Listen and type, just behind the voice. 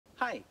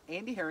Hi,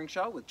 Andy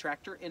Herringshaw with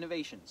Tractor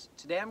Innovations.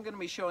 Today I'm going to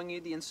be showing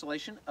you the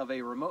installation of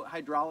a remote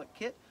hydraulic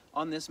kit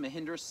on this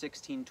Mahindra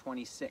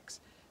 1626.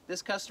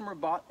 This customer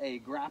bought a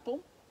grapple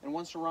and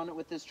wants to run it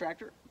with this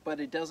tractor, but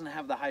it doesn't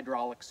have the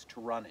hydraulics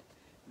to run it.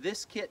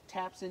 This kit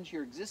taps into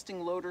your existing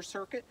loader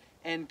circuit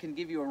and can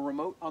give you a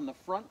remote on the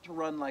front to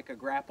run like a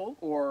grapple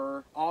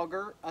or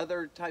auger,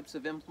 other types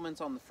of implements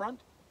on the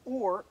front,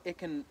 or it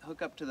can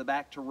hook up to the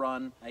back to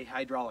run a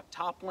hydraulic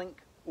top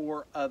link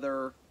or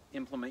other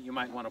implement you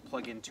might want to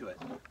plug into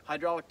it.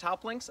 Hydraulic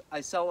top links,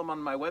 I sell them on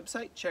my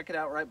website. Check it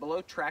out right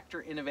below,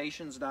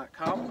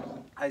 tractorinnovations.com.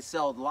 I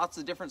sell lots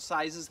of different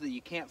sizes that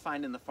you can't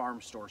find in the farm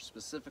store,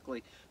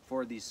 specifically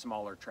for these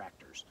smaller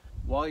tractors.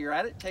 While you're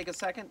at it, take a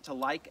second to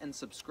like and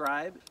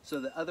subscribe so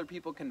that other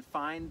people can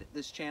find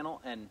this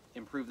channel and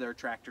improve their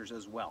tractors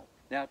as well.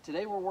 Now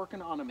today we're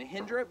working on a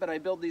Mahindra, but I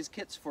build these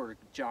kits for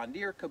John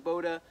Deere,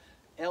 Kubota,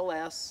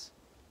 LS,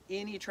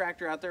 any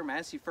tractor out there,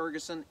 Massey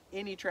Ferguson,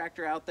 any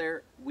tractor out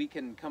there, we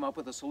can come up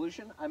with a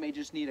solution. I may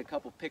just need a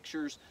couple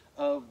pictures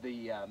of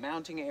the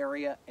mounting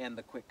area and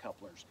the quick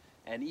couplers.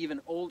 And even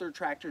older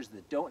tractors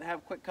that don't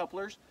have quick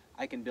couplers,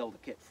 I can build a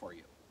kit for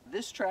you.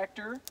 This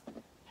tractor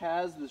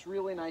has this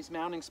really nice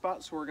mounting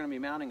spot, so we're going to be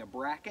mounting a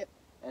bracket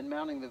and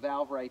mounting the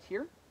valve right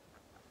here.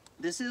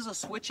 This is a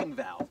switching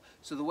valve,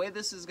 so the way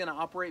this is going to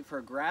operate for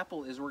a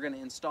grapple is we're going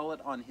to install it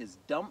on his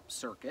dump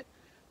circuit.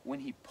 When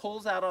he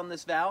pulls out on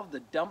this valve, the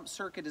dump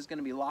circuit is going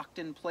to be locked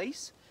in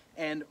place,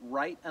 and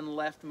right and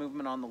left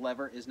movement on the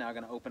lever is now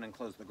going to open and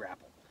close the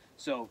grapple.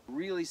 So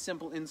really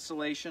simple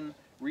installation,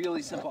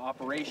 really simple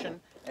operation,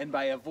 and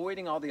by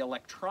avoiding all the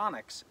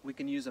electronics, we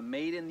can use a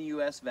made in the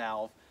US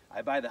valve.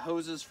 I buy the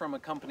hoses from a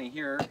company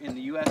here in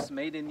the US,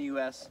 made in the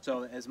US,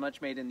 so as much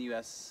made in the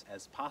US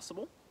as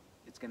possible.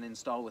 It's going to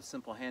install with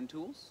simple hand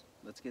tools.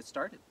 Let's get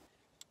started.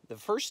 The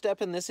first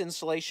step in this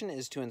installation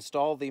is to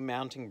install the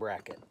mounting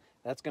bracket.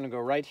 That's going to go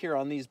right here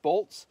on these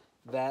bolts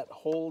that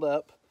hold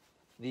up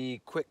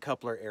the quick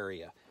coupler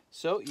area.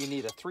 So you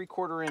need a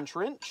 3/4 inch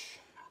wrench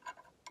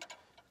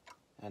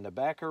and a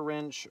backer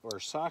wrench or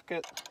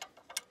socket,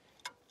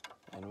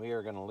 and we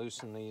are going to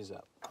loosen these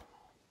up.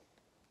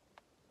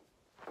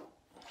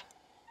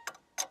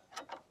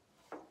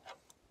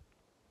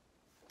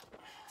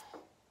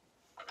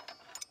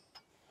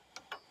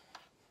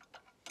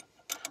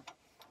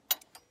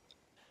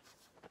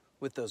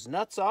 With those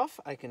nuts off,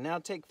 I can now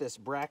take this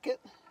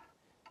bracket,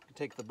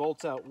 take the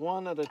bolts out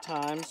one at a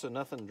time so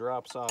nothing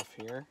drops off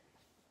here.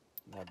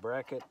 That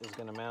bracket is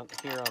going to mount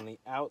here on the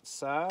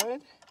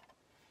outside,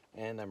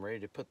 and I'm ready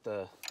to put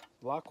the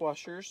lock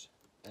washers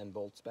and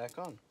bolts back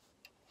on.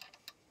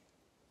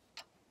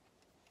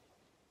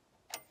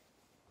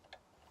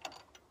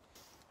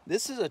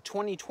 This is a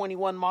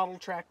 2021 model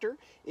tractor.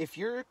 If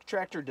your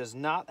tractor does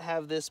not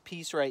have this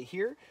piece right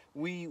here,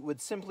 we would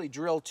simply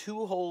drill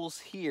 2 holes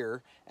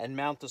here and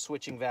mount the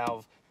switching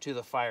valve to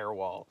the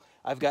firewall.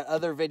 I've got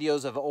other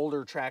videos of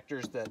older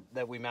tractors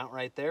that we mount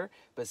right there,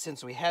 but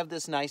since we have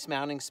this nice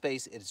mounting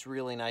space, it's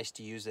really nice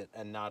to use it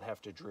and not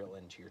have to drill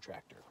into your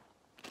tractor.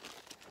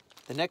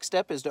 The next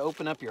step is to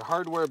open up your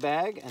hardware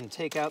bag and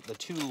take out the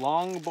 2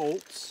 long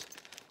bolts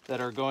that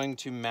are going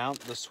to mount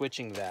the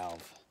switching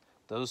valve.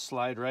 Those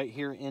slide right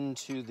here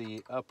into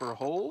the upper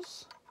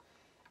holes,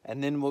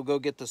 and then we'll go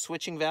get the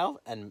switching valve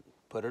and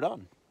put it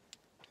on.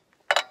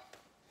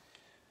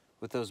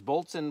 With those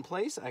bolts in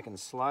place, I can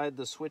slide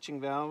the switching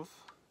valve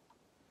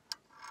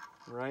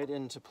right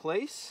into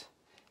place,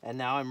 and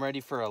now I'm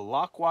ready for a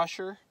lock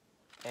washer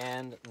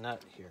and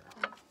nut here.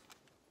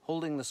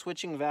 Holding the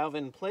switching valve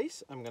in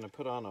place, I'm going to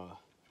put on a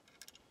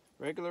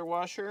regular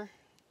washer,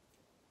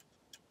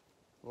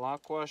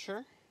 lock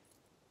washer,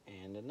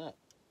 and a nut.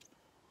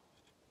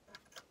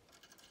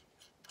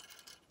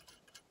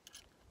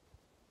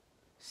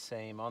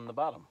 Same on the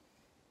bottom.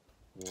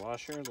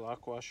 Washer,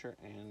 lock washer,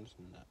 and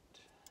nut.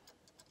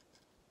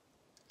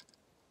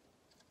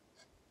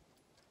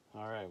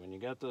 All right, when you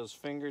got those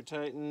finger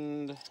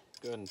tightened,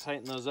 go ahead and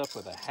tighten those up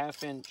with a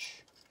 1/2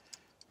 inch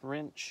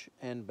wrench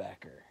and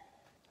backer.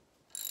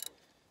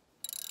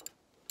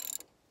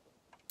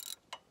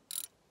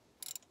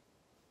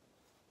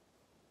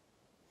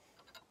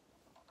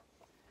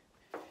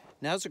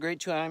 Now's a great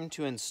time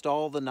to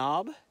install the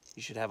knob.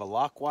 You should have a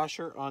lock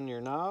washer on your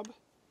knob.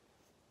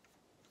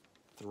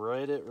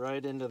 Thread it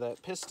right into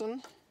that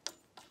piston.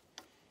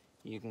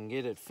 You can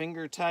get it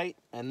finger tight,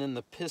 and then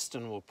the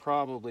piston will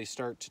probably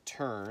start to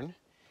turn.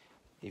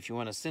 If you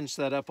want to cinch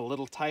that up a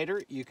little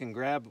tighter, you can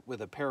grab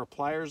with a pair of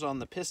pliers on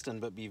the piston,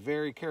 but be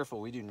very careful.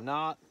 We do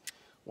not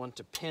want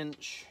to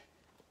pinch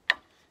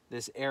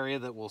this area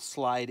that will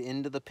slide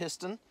into the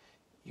piston.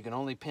 You can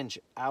only pinch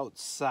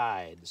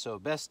outside, so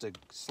best to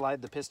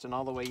slide the piston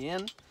all the way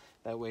in.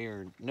 That way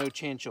you're no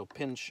chance you'll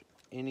pinch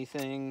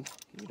anything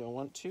you don't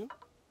want to.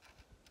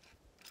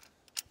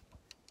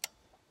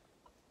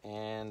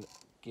 And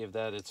give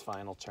that its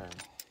final turn.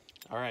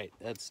 All right,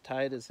 that's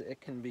tight as it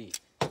can be.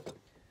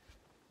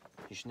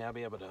 You should now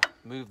be able to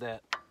move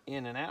that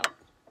in and out,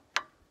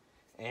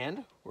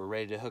 and we're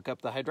ready to hook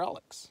up the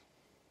hydraulics.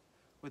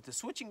 With the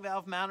switching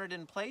valve mounted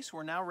in place,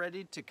 we're now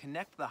ready to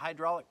connect the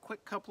hydraulic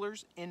quick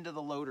couplers into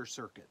the loader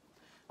circuit.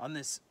 On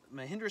this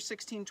Mahindra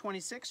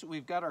 1626,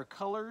 we've got our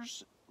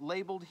colors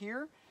labeled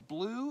here.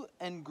 Blue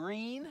and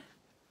green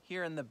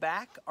here in the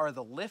back are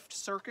the lift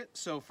circuit.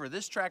 So for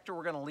this tractor,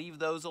 we're going to leave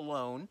those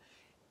alone.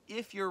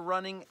 If you're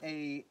running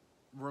a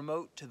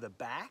remote to the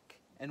back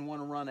and want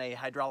to run a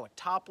hydraulic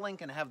top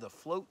link and have the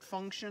float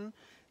function,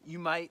 you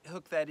might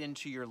hook that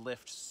into your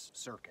lift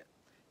circuit.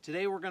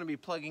 Today we're going to be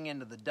plugging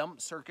into the dump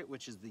circuit,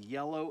 which is the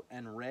yellow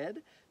and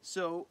red.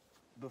 So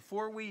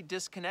before we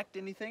disconnect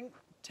anything,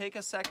 take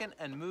a second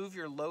and move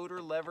your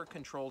loader lever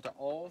control to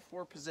all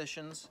 4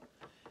 positions.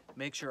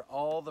 Make sure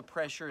all the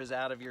pressure is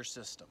out of your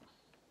system.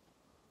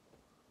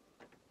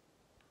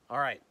 All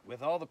right,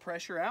 with all the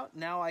pressure out,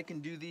 now I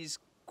can do these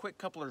quick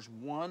couplers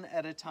one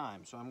at a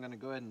time. So I'm going to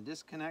go ahead and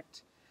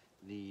disconnect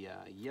the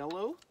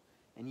yellow,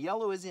 and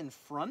yellow is in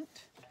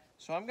front.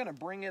 So I'm going to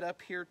bring it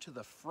up here to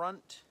the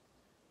front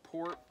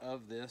port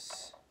of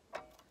this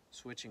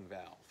switching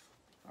valve.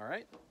 All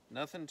right,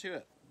 nothing to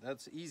it.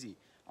 That's easy.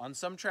 On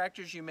some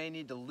tractors, you may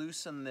need to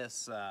loosen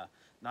this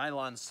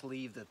nylon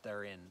sleeve that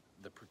they're in,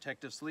 the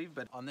protective sleeve,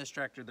 but on this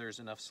tractor, there's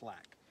enough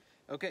slack.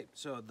 Okay,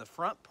 so the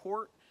front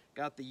port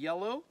got the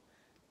yellow.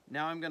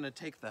 Now I'm going to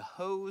take the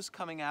hose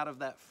coming out of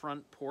that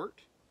front port,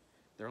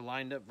 they're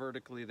lined up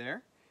vertically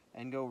there,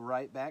 and go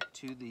right back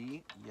to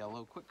the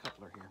yellow quick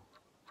coupler here.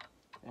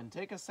 And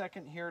take a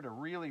second here to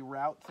really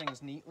route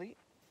things neatly.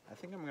 I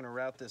think I'm going to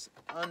route this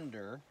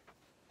under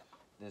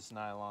this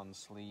nylon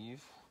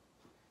sleeve,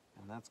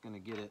 and that's going to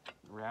get it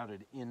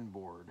routed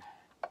inboard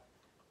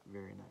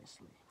very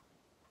nicely.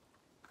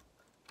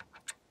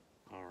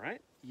 All right,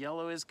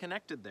 yellow is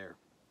connected there.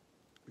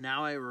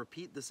 Now I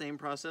repeat the same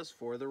process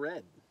for the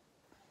red.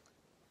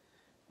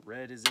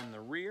 Red is in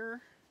the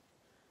rear,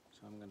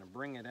 so I'm going to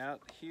bring it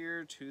out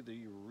here to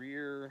the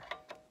rear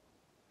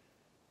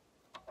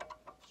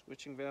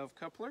switching valve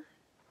coupler.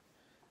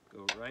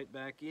 Go right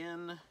back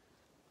in.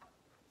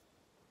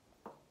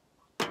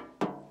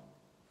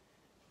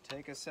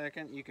 Take a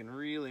second. You can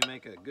really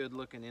make a good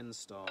looking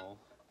install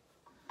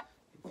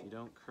if you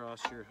don't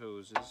cross your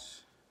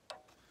hoses.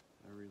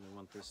 I really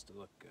want this to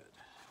look good.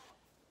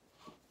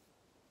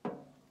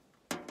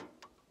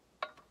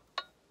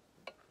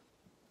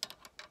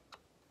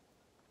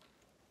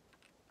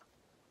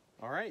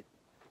 All right,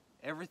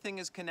 everything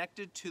is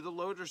connected to the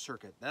loader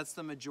circuit. That's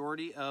the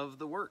majority of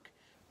the work.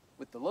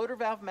 With the loader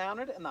valve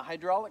mounted and the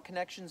hydraulic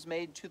connections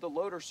made to the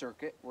loader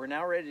circuit, we're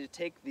now ready to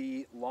take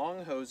the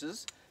long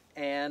hoses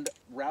and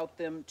route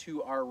them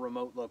to our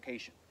remote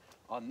location.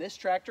 On this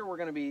tractor, we're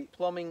going to be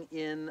plumbing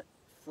in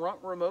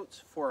front remotes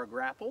for a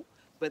grapple,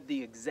 but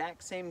the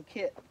exact same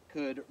kit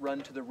could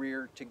run to the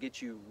rear to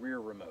get you rear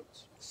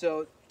remotes.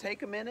 So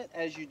take a minute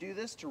as you do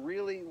this to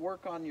really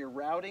work on your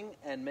routing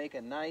and make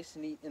a nice,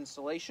 neat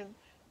installation.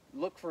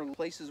 Look for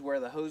places where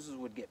the hoses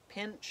would get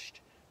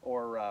pinched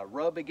or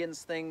rub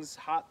against things,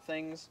 hot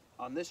things.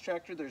 On this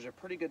tractor, there's a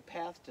pretty good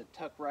path to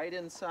tuck right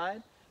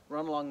inside,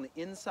 run along the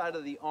inside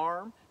of the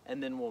arm,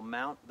 and then we'll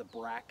mount the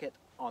bracket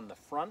on the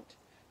front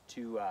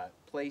to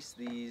place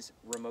these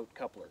remote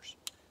couplers.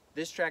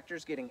 This tractor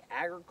is getting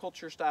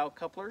agriculture style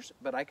couplers,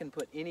 but I can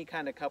put any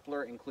kind of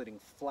coupler, including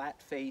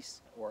flat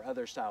face or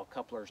other style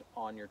couplers,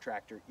 on your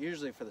tractor,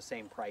 usually for the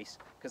same price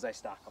because I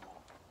stock them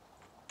all.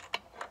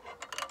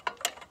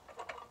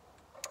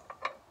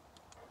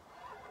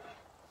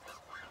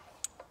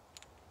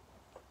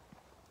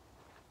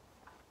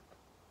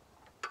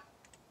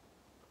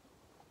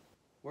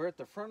 We're at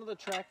the front of the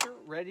tractor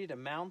ready to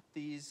mount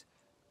these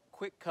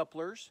quick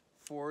couplers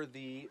for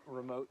the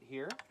remote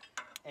here,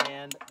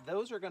 and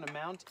those are going to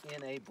mount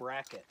in a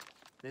bracket.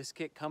 This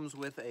kit comes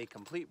with a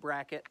complete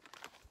bracket.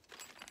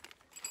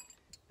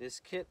 This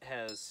kit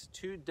has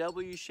 2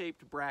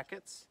 W-shaped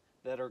brackets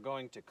that are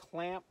going to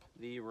clamp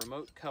the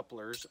remote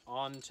couplers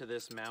onto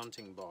this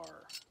mounting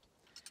bar.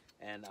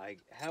 And I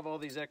have all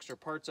these extra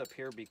parts up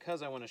here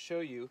because I want to show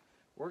you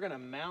we're going to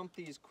mount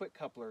these quick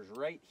couplers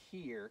right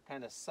here,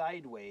 kind of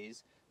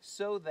sideways,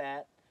 so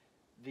that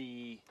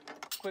the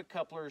quick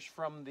couplers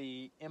from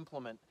the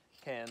implement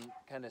can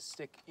kind of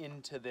stick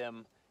into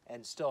them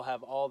and still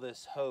have all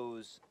this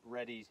hose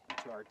ready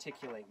to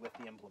articulate with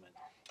the implement.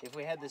 If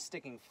we had this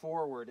sticking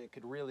forward, it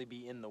could really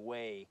be in the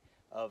way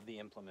of the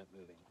implement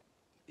moving.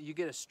 You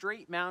get a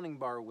straight mounting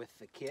bar with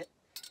the kit,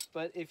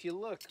 but if you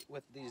look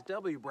with these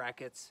W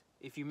brackets,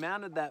 if you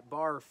mounted that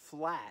bar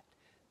flat,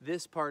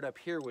 this part up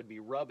here would be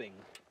rubbing.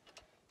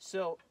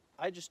 So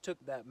I just took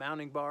that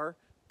mounting bar,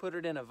 put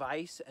it in a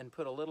vise, and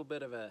put a little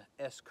bit of a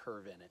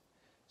S-curve in it.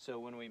 So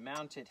when we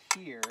mount it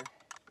here,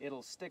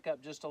 it'll stick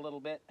up just a little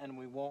bit and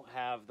we won't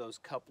have those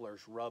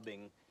couplers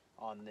rubbing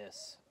on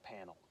this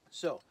panel.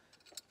 So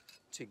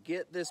to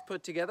get this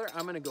put together,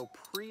 I'm going to go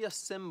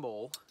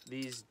pre-assemble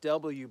these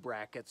W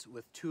brackets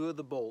with 2 of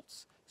the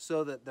bolts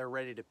so that they're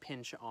ready to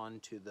pinch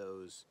onto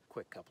those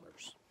quick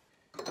couplers.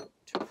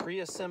 To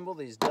pre-assemble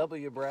these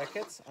W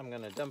brackets, I'm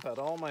going to dump out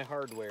all my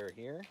hardware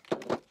here.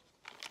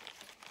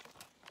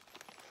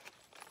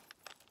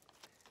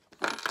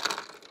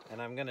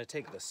 And I'm going to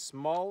take the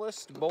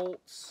smallest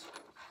bolts,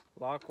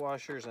 lock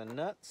washers, and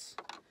nuts.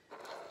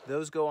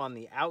 Those go on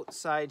the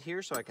outside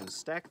here so I can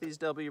stack these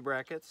W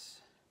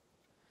brackets.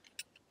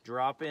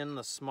 Drop in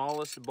the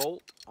smallest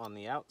bolt on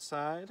the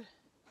outside.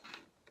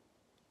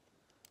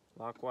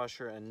 Lock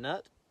washer and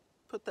nut.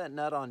 Put that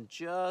nut on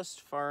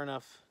just far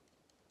enough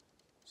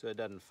so it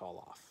doesn't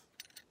fall off.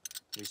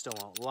 We still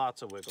want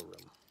lots of wiggle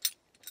room.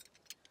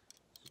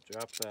 So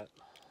drop that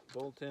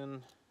bolt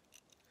in.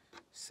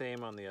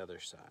 Same on the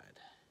other side.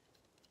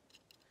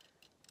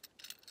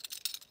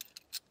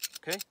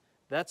 Okay,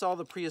 that's all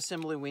the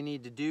pre-assembly we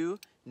need to do.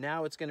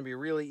 Now it's going to be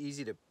really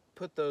easy to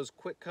put those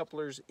quick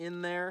couplers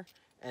in there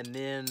and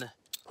then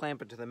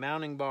clamp it to the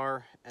mounting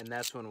bar, and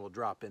that's when we'll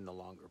drop in the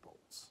longer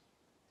bolts.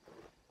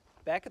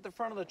 Back at the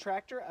front of the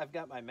tractor, I've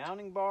got my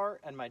mounting bar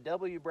and my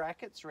W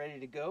brackets ready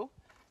to go.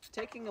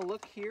 Taking a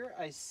look here,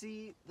 I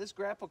see this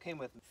grapple came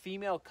with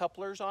female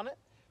couplers on it.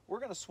 We're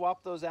going to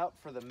swap those out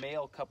for the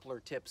male coupler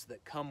tips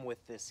that come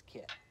with this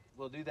kit.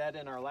 We'll do that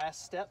in our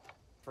last step.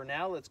 For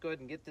now, let's go ahead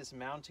and get this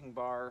mounting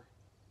bar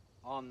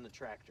on the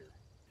tractor.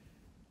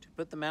 To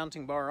put the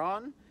mounting bar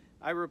on,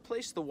 I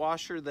replaced the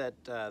washer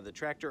that the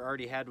tractor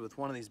already had with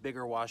one of these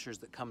bigger washers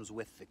that comes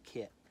with the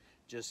kit.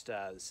 Just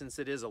since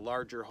it is a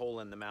larger hole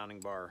in the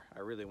mounting bar, I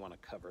really want to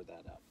cover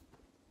that up.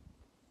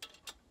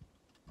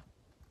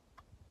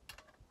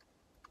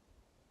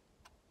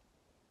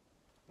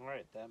 All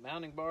right, that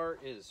mounting bar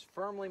is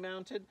firmly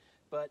mounted,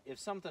 but if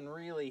something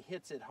really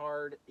hits it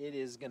hard, it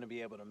is going to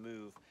be able to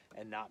move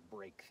and not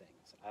break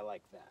things. I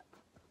like that.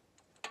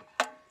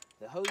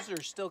 The hoses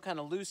are still kind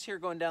of loose here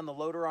going down the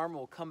loader arm.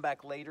 We'll come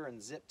back later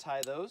and zip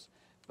tie those.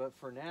 But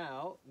for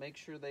now, make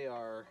sure they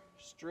are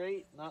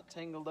straight, not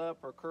tangled up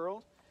or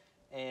curled,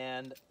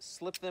 and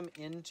slip them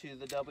into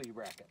the W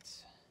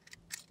brackets.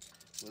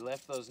 We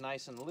left those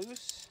nice and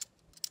loose.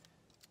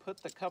 Put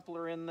the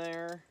coupler in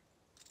there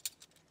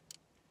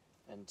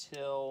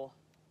until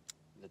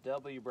the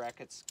W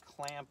brackets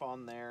clamp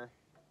on there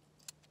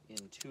in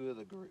 2 of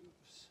the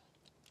grooves.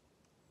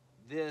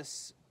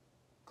 This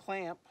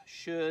clamp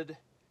should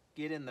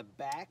get in the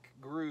back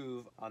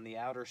groove on the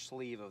outer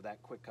sleeve of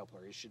that quick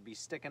coupler. It should be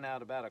sticking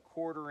out about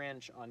 1/4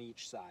 inch on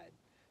each side.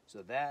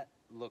 So that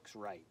looks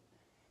right.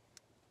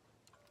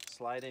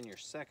 Slide in your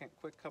second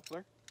quick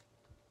coupler.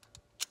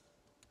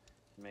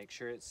 Make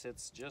sure it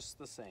sits just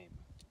the same.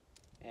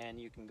 And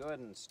you can go ahead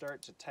and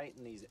start to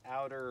tighten these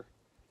outer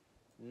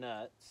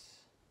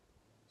nuts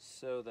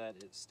so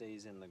that it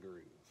stays in the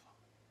groove.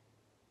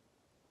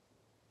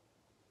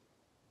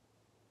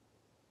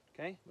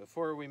 Okay,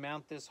 before we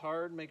mount this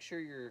hard, make sure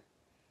your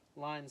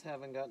lines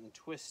haven't gotten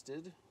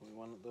twisted. We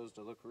want those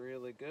to look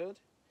really good.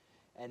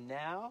 And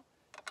now,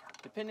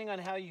 depending on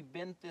how you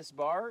bent this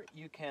bar,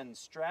 you can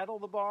straddle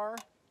the bar,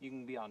 you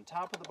can be on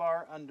top of the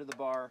bar, under the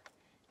bar,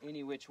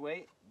 any which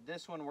way.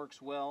 This one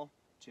works well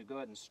to go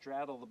ahead and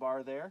straddle the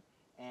bar there.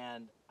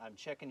 And I'm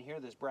checking here,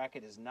 this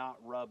bracket is not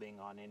rubbing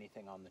on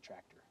anything on the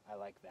tractor. I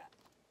like that.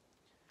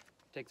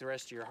 Take the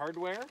rest of your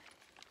hardware,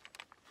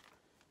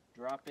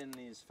 drop in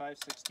these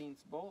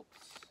 5/16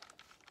 bolts,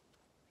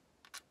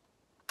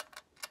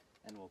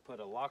 and we'll put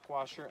a lock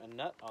washer and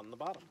nut on the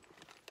bottom.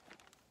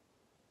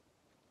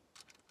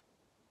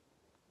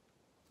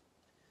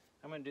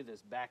 I'm going to do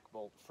this back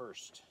bolt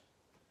first,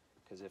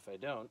 because if I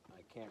don't,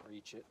 I can't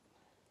reach it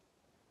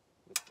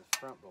with the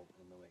front bolt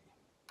in the way.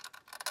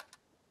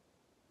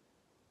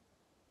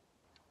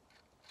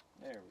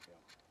 There we go.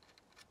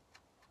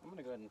 I'm going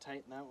to go ahead and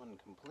tighten that one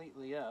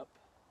completely up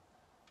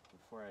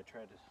before I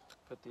try to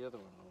put the other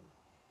one on.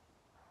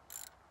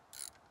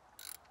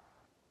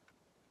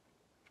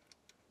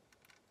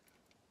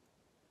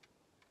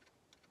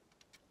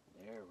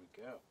 There we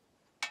go.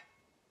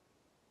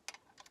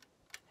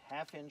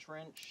 1/2 inch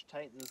wrench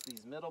tightens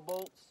these middle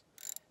bolts.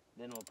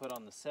 Then we'll put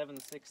on the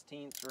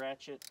 7/16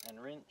 ratchet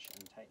and wrench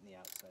and tighten the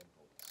outside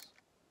bolts.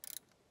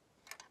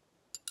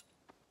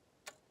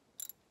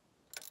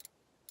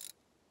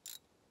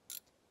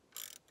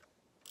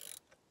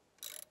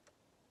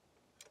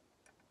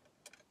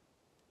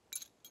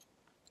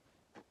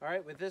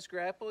 Alright, with this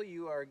grapple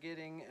you are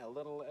getting a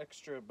little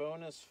extra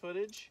bonus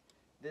footage.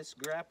 This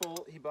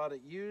grapple, he bought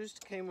it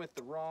used, came with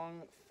the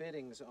wrong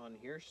fittings on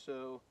here,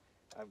 so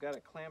I've got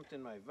it clamped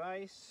in my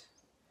vise.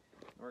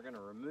 We're going to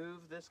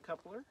remove this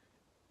coupler.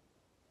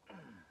 I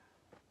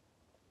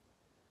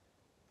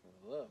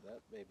love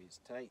that baby's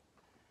tight.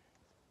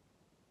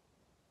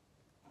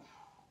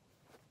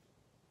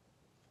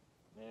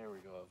 There we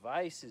go. A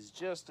vise is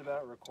just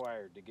about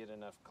required to get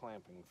enough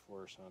clamping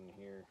force on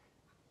here.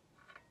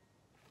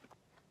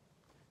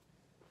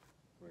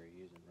 We're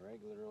using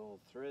regular old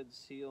thread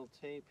seal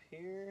tape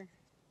here.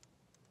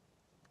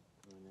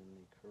 Going in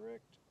the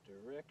correct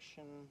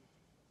direction.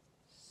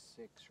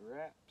 6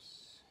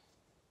 wraps.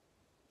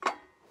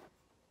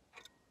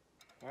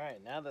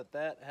 Alright, now that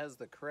that has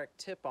the correct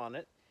tip on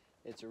it,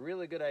 it's a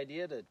really good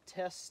idea to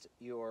test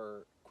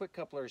your quick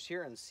couplers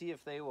here and see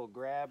if they will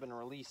grab and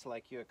release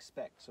like you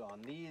expect. So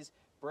on these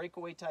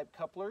breakaway type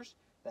couplers,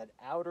 that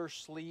outer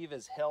sleeve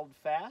is held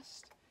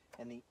fast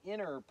and the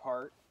inner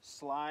part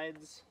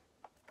slides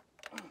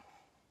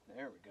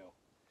There we go.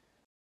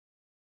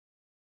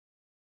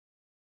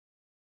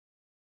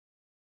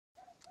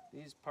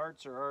 These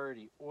parts are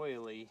already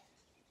oily,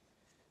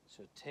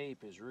 so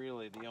tape is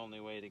really the only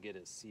way to get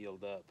it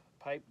sealed up.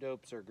 Pipe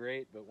dopes are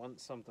great, but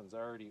once something's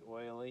already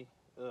oily,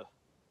 ugh,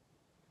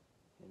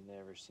 it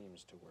never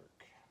seems to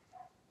work.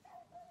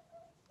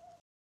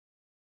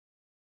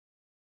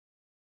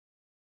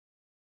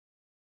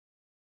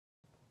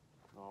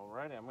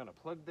 Alright, I'm going to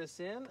plug this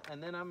in,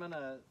 and then I'm going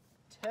to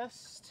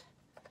test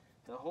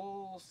the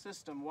whole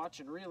system,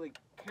 watching really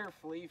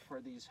carefully for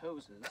these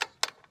hoses.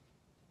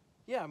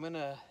 Yeah, I'm going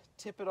to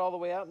tip it all the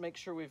way out and make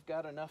sure we've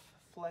got enough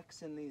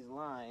flex in these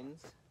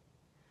lines,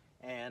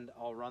 and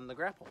I'll run the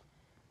grapple.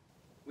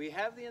 We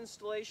have the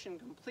installation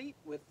complete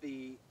with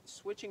the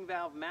switching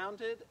valve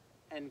mounted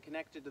and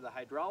connected to the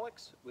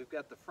hydraulics. We've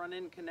got the front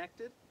end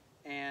connected,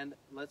 and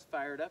let's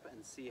fire it up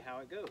and see how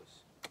it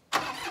goes. I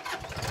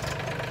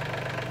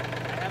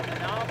have the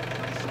knob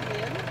pushing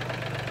in,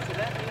 so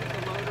that means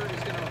the motor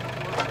is going to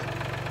work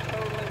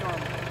totally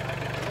normal.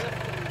 I've got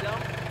lift and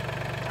dump.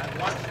 I've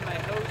watched my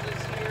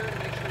hoses here to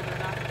make sure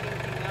they're not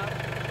kinking up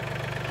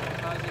or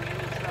causing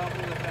any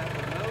trouble with that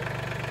remote.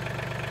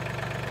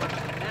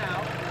 And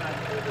now, when I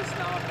pull this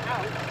knob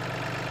out,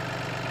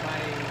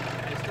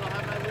 I still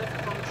have my lift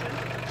function,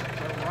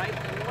 but right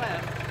and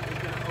left is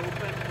going to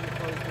open and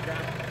close the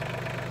grapple.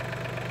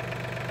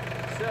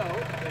 So,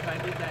 if I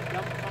did that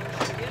dump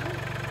function again,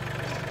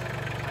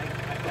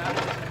 I've got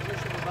it at the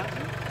push of a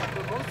button.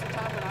 But most of the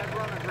time when I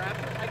run a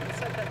grapple, I can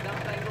set that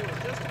dump angle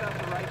at just about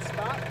the right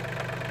spot,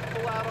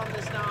 pull out on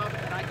this knob,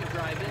 and I can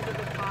drive into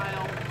the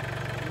pile,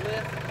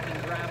 lift,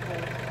 and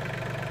grapple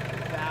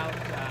without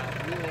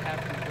really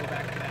having to go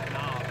back to that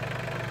knob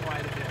for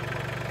quite a bit of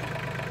work.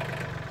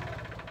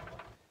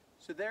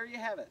 So there you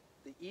have it,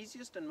 the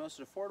easiest and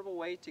most affordable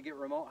way to get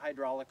remote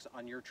hydraulics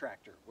on your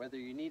tractor, whether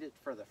you need it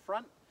for the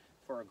front,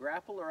 for a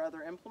grapple or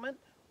other implement,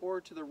 or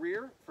to the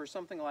rear for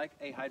something like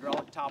a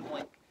hydraulic top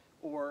link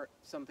or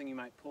something you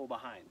might pull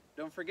behind.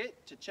 Don't forget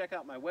to check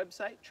out my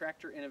website,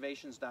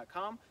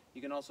 tractorinnovations.com.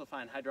 You can also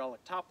find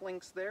hydraulic top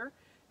links there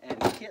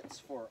and kits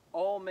for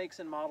all makes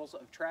and models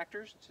of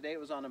tractors. Today it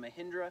was on a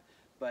Mahindra,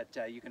 but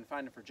you can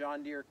find it for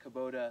John Deere,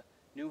 Kubota,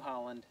 New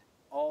Holland,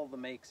 all the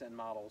makes and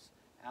models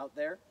out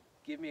there.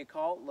 Give me a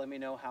call, let me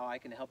know how I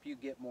can help you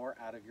get more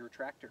out of your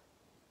tractor.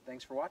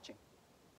 Thanks for watching.